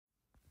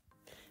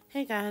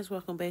Hey guys,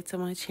 welcome back to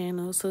my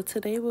channel. So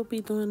today we'll be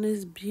doing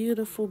this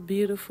beautiful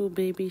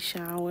baby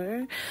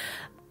shower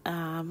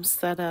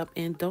setup.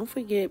 And don't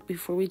forget,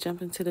 before we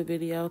jump into the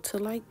video, to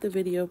like the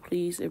video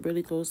please. It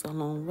really goes a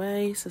long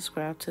way.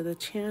 Subscribe to the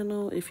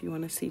channel if you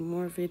want to see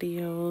more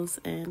videos,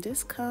 and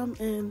just come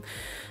and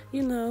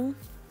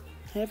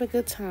have a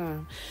good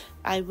time.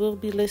 I will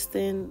be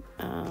listing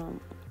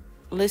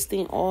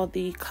all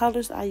the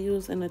colors I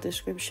use in the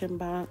description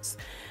box,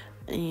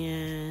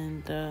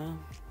 and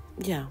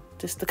yeah,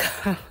 just the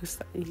colors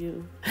I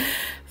use.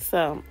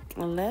 So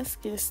let's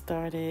get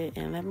started,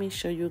 and let me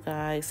show you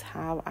guys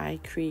how I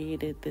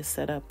created this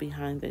setup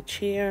behind the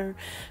chair.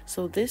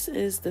 So this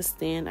is the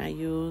stand I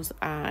use.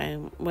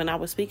 When I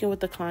was speaking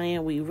with the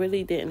client, we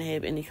really didn't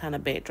have any kind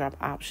of backdrop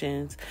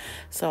options,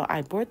 so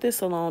I brought this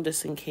along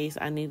just in case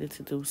I needed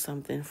to do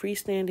something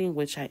freestanding,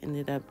 which I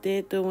ended up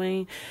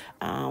doing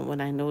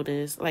when I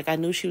noticed, like, I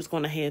knew she was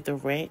going to have the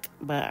rack,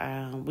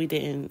 but we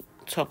didn't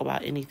talk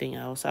about anything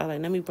else. So I was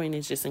like, let me bring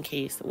this just in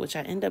case, which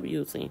I end up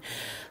using.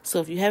 So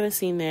if you haven't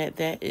seen that,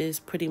 that is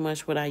pretty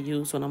much what I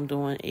use when I'm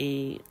doing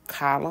a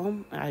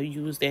column. I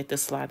use that to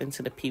slide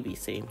into the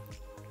PVC.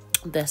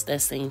 That's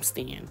that same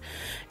stand,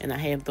 and I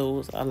have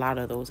a lot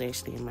of those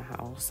actually in my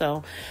house.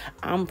 So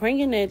I'm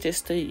bringing that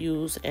just to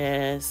use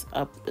as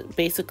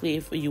basically,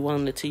 if you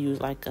wanted to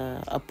use like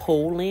a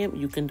pole lamp,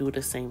 you can do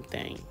the same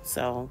thing.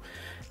 So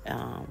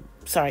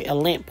sorry, a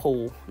lamp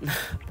pole.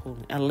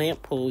 A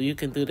lamp pole, you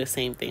can do the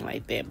same thing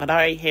like that. But I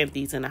already have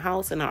these in the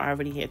house, and I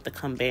already had to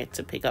come back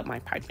to pick up my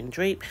pipe and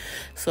drape,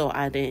 so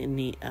I didn't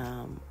need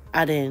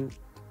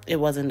it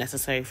wasn't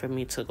necessary for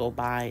me to go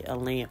buy a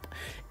lamp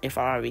if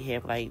I already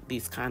have like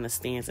these kind of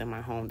stands in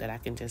my home that I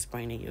can just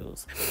bring to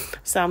use.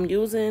 So I'm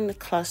using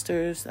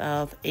clusters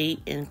of 8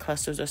 and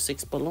clusters of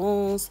 6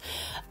 balloons.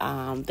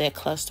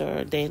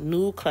 That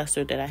new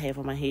cluster that I have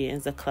on my head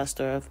is a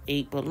cluster of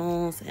 8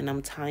 balloons, and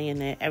I'm tying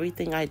that.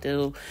 Everything I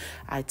do,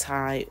 I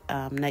tie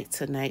neck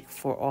to neck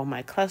for all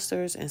my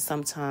clusters, and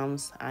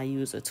sometimes I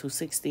use a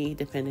 260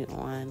 depending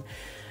on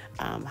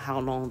how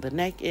long the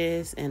neck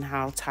is and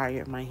how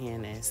tired my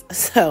hand is.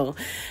 So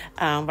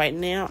right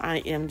now I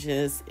am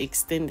just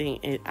extending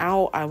it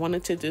out. I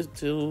wanted to just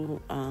do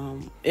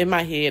in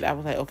my head, I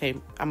was like, okay,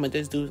 I'm gonna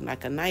just do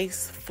like a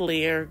nice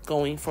flare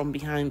going from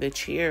behind the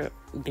chair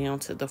down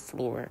to the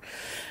floor.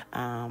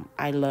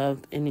 I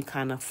love any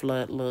kind of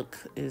flood look.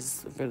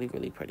 Is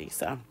really pretty.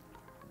 So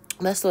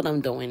that's what I'm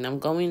doing. I'm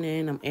going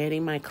in, I'm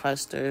adding my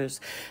clusters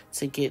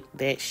to get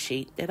that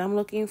shape that I'm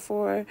looking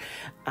for.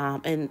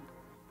 And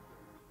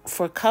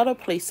for color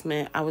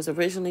placement, I was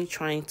originally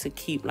trying to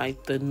keep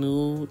like the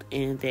nude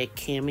and that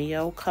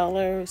cameo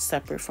color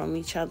separate from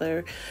each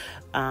other.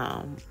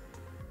 But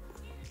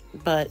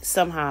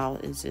somehow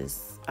it's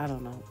just, I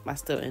don't know, I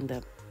still end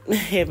up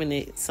having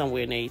it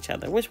somewhere near each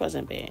other, which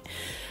wasn't bad.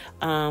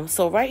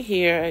 So right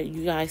here,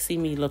 you guys see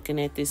me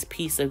looking at this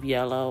piece of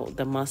yellow,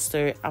 the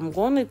mustard. I'm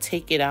going to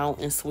take it out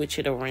and switch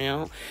it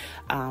around.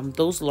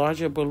 Those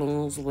larger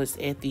balloons was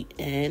at the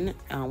end,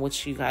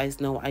 which you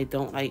guys know I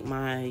don't like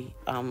my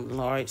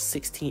large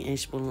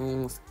 16-inch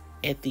balloons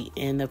at the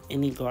end of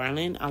any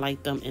garland. I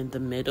like them in the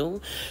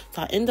middle.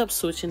 So I end up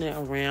switching it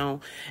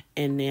around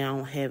and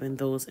now having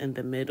those in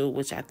the middle,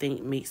 which I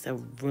think makes a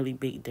really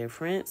big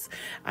difference.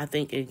 I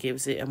think it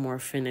gives it a more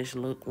finished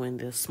look when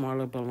the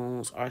smaller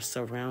balloons are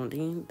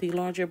surrounding the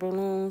larger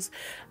balloons.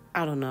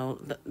 I don't know.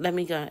 Let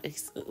me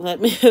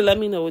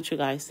know what you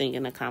guys think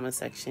in the comment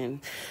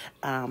section.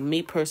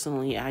 Me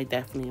personally, I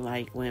definitely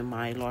like when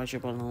my larger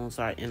balloons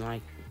are in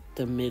like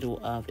the middle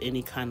of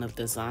any kind of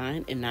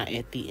design and not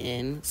at the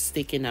end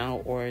sticking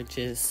out or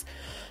just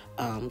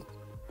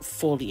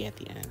fully at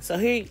the end. So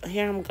here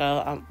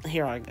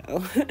I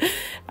go.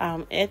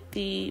 At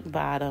the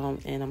bottom,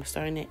 and I'm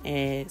starting to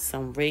add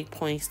some rig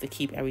points to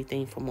keep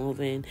everything from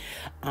moving.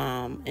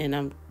 And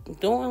I'm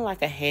doing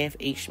like a half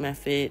H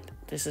method.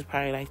 This is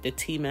probably like the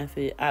T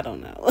method. I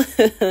don't know.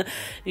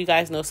 You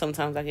guys know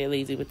sometimes I get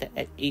lazy with the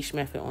H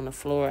method on the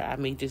floor. I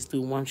may just do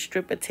one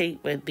strip of tape,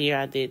 but there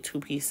I did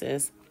 2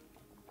 pieces.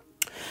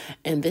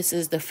 And this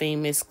is the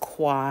famous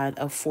quad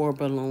of 4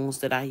 balloons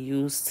that I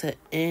use to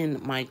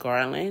end my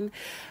garland.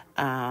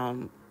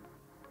 And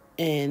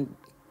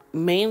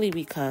mainly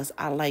because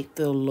I like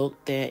the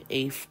look that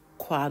a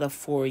quad of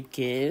 4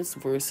 gives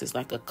versus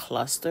like a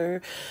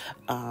cluster.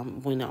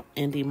 When I'm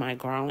ending my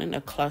garland,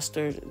 a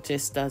cluster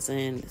just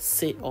doesn't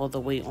sit all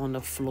the way on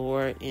the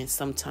floor, and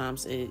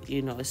sometimes it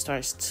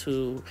starts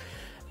to,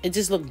 it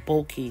just look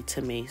bulky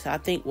to me. So I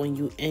think when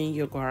you end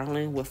your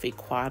garland with a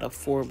quad of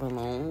 4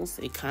 balloons,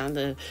 it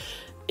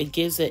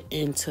gives it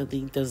into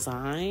the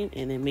design,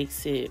 and it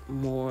makes it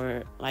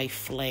more like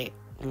flat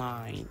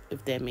line,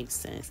 if that makes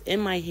sense. In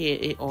my head,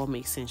 it all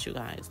makes sense, you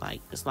guys.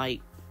 Like, it's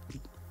like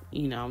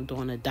you know, I'm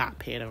doing a dot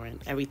pattern.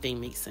 Everything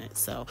makes sense.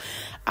 So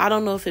I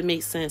don't know if it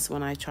makes sense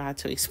when I try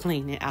to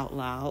explain it out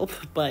loud,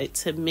 but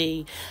to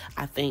me,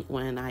 I think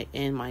when I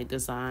end my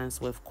designs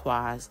with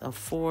quads of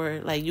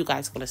 4, like you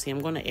guys going to see,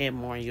 I'm going to add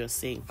more and you'll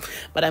see.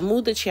 But I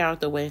moved the chair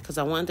out the way because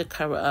I wanted to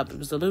cover up. It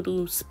was a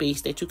little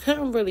space that you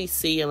couldn't really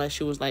see unless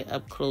you was like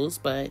up close.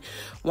 But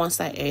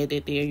once I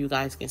added there, you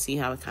guys can see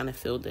how it kind of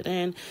filled it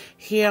in.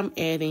 Here I'm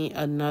adding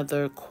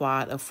another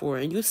quad of 4,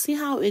 and you see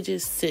how it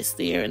just sits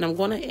there. And I'm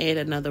going to add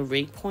another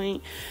rig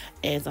point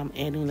as I'm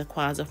adding the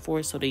quads of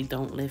 4 so they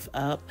don't lift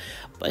up.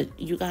 But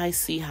you guys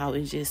see how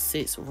it just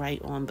sits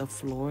right on the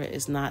floor.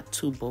 It's not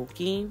too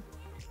bulky.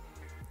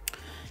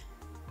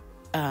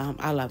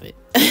 I love it.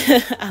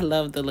 I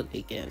love the look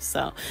it gives.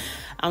 So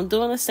I'm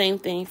doing the same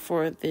thing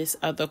for this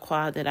other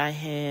quad that I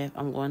have.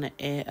 I'm going to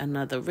add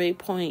another rig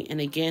point. And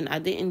again, I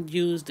didn't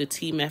use the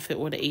T method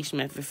or the H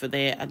method for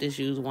that. I just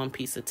used one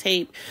piece of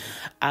tape.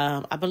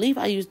 I believe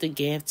I used the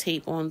gaff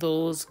tape on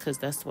those because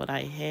that's what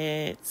I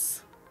had.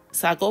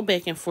 So I go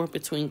back and forth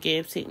between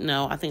gaff tape.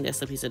 No, I think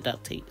that's a piece of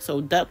duct tape.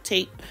 So duct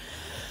tape,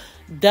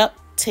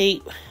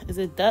 is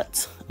it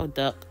duct or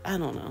duck? I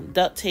don't know.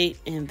 Duct tape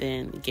and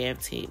then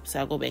gaff tape. So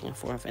I'll go back and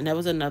forth. And that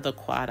was another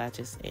quad I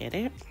just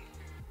added.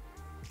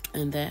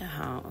 And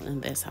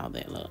that's how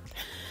that looked.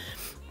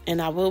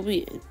 And I will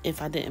be,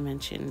 if I didn't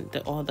mention,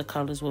 that all the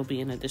colors will be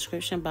in the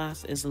description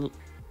box as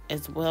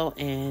well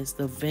as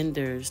the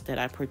vendors that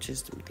I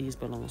purchased these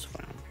balloons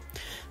from.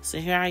 So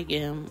here I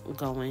am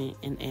going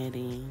and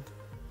adding,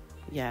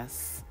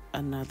 yes,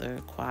 another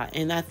quad.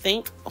 And I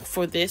think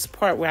for this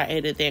part where I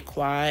added that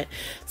quad,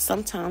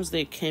 sometimes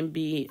there can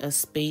be a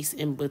space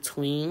in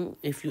between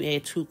if you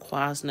add 2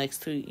 quads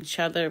next to each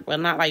other. Well,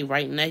 not like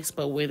right next,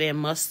 but where that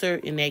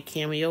mustard and that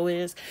cameo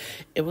is,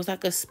 it was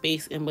like a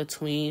space in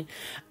between.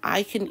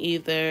 I think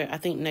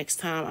next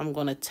time I'm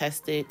going to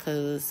test it,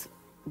 because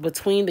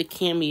between the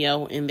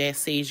cameo and that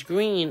sage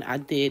green, I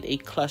did a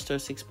cluster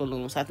of 6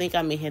 balloons. I think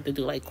I may have to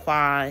do like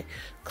quad,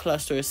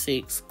 cluster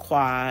 6,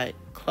 quad,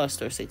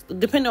 cluster 6,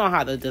 depending on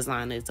how the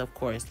design is, of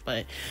course.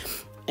 But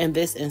in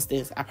this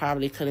instance, I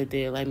probably could have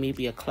did like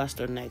maybe a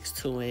cluster next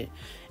to it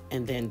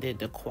and then did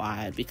the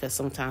quad, because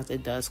sometimes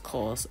it does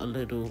cause a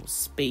little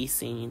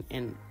spacing.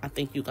 And I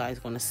think you guys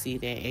going to see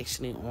that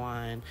actually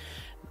on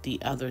the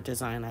other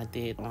design I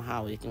did on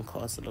how it can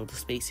cause a little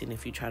spacing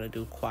if you try to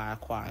do quad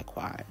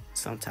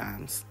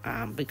sometimes,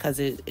 because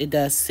it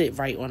does sit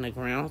right on the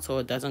ground, so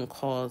it doesn't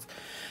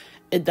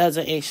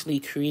actually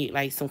create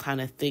like some kind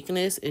of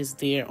thickness. It's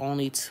there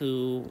only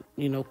to,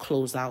 you know,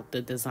 close out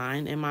the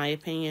design, in my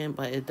opinion,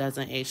 but it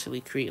doesn't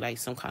actually create like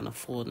some kind of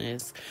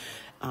fullness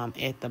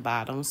at the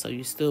bottom. So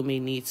you still may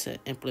need to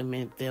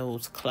implement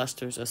those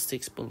clusters of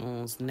 6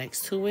 balloons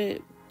next to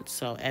it.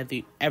 So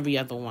every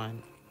other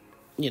one.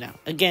 You know,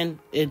 again,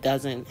 it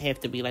doesn't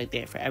have to be like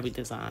that for every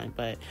design,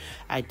 but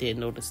I did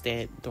notice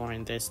that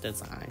during this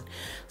design.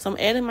 So I'm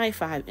adding my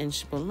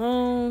 5-inch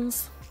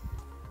balloons,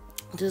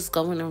 just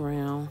going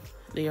around.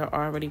 They are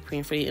already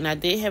pre-inflated. And I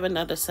did have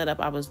another setup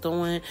I was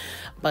doing,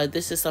 but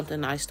this is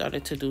something I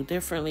started to do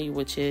differently,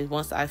 which is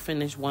once I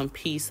finish one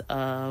piece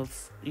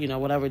of, you know,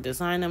 whatever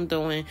design I'm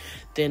doing,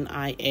 then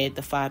I add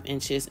the 5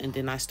 inches and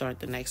then I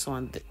start the next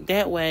one.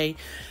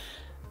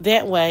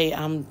 That way,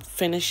 I'm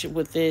finished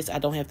with this. I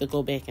don't have to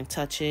go back and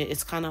touch it.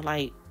 It's kind of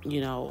like,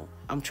 you know,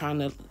 I'm trying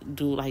to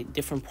do like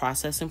different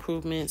process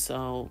improvements.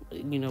 So,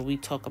 you know, we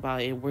talk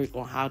about it, work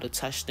on how to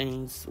touch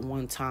things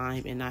one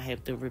time and not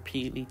have to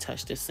repeatedly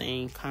touch the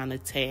same kind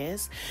of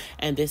task.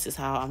 And this is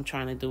how I'm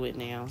trying to do it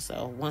now.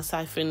 So once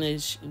I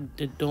finish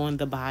doing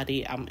the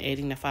body, I'm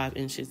adding the 5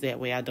 inches. That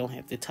way I don't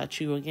have to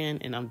touch you again,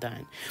 and I'm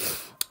done.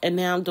 And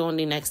now I'm doing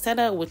the next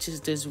setup, which is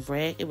this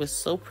rack. It was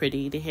so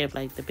pretty. They have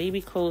like the baby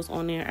clothes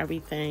on there,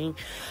 everything.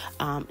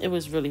 It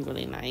was really,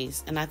 really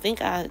nice. And I think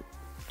I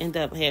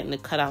ended up having to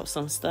cut out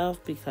some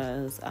stuff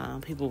because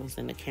people was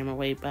in the camera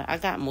way. But I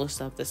got more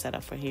stuff to set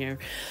up for here.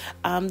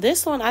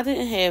 This one, I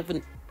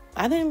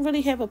didn't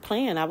really have a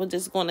plan. I was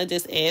just going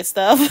to add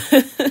stuff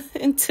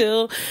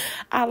until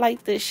I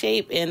liked the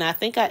shape. And I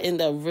think I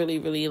ended up really,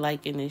 really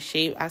liking the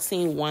shape. I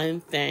seen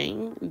one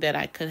thing that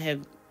I could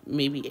have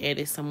maybe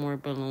added some more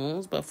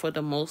balloons, but for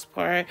the most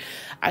part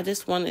I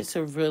just wanted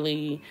to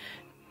really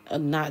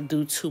not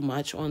do too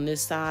much on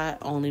this side,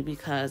 only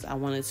because I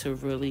wanted to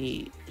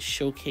really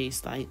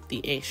showcase like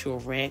the actual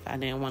rack. I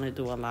didn't want to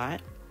do a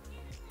lot.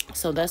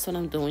 So that's what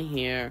I'm doing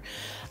here.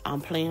 I'm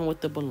playing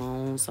with the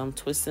balloons. I'm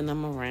twisting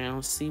them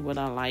around, see what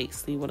I like,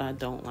 see what I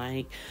don't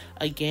like.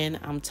 Again,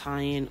 I'm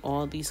tying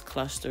all these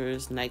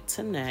clusters neck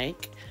to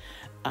neck.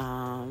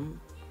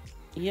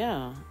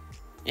 Yeah.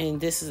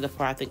 And this is the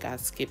part I think I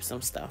skipped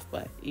some stuff,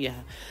 but yeah.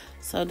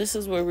 So this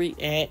is where we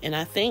at. And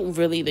I think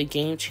really the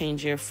game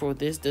changer for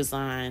this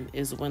design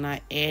is when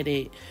I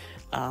added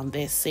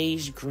that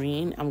sage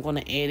green. I'm going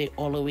to add it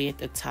all the way at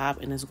the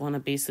top, and it's going to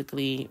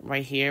basically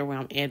right here where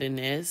I'm adding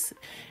this.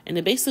 And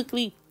it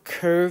basically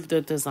curved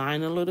the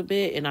design a little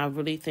bit, and I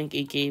really think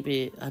it gave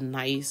it a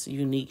nice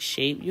unique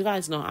shape. You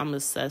guys know I'm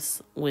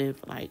obsessed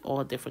with like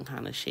all different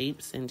kind of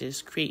shapes and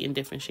just creating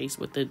different shapes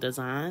with the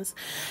designs,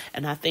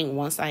 and I think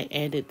once I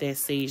added that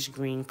sage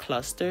green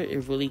cluster,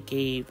 it really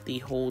gave the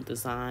whole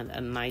design a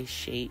nice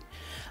shape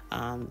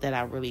that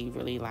I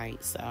really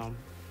like. So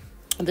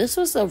this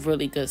was a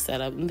really good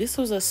setup. This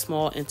was a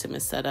small,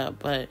 intimate setup,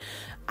 but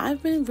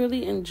I've been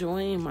really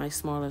enjoying my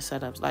smaller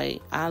setups.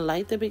 Like, I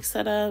like the big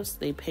setups.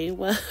 They pay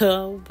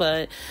well,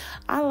 but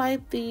I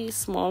like the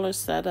smaller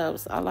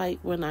setups. I like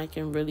when I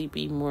can really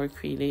be more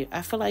creative.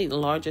 I feel like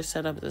larger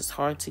setups is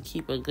hard to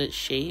keep a good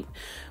shape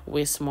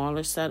with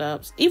smaller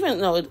setups. Even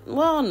though,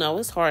 no,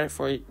 it's hard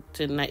for it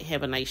to not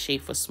have a nice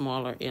shape for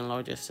smaller and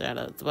larger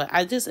setups. But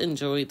I just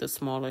enjoy the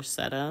smaller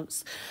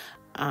setups.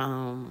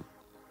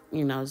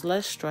 You know, it's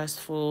less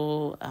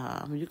stressful.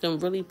 You can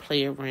really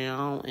play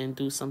around and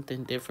do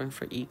something different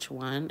for each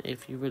one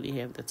if you really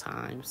have the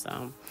time.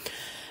 So,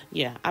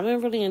 yeah, I've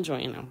been really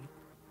enjoying them.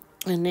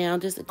 And now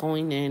just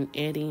going in,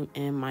 adding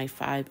in my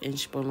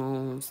 5-inch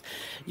balloons.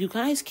 You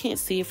guys can't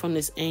see it from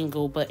this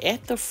angle, but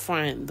at the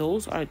front,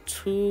 those are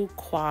 2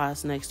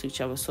 quads next to each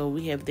other. So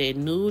we have that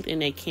nude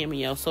and that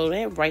cameo. So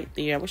that right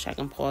there, I wish I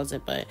can pause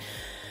it, but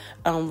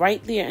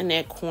right there in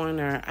that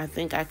corner, I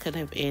think I could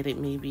have added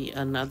maybe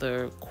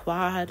another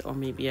quad or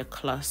maybe a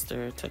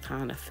cluster to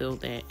kind of fill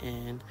that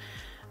in.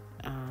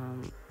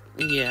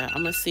 Yeah,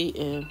 I'm going to see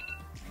if...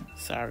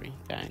 Sorry,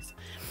 guys.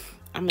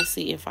 I'm going to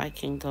see if I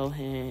can go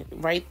ahead.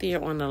 Right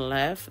there on the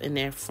left in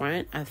that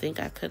front, I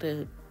think I could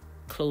have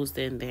closed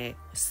in that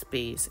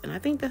space. And I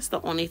think that's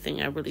the only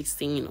thing I really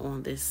seen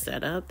on this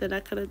setup that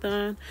I could have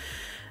done.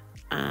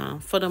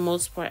 For the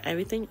most part,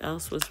 everything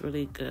else was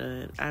really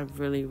good. I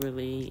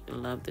really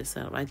love this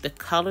setup. Like, the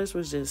colors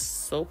was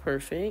just so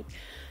perfect,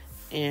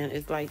 and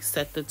it like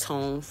set the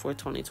tone for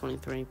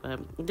 2023. But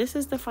this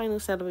is the final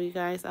setup, you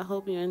guys. I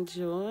hope you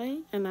enjoy,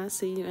 and I'll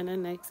see you in the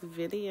next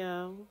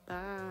video.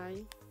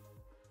 Bye.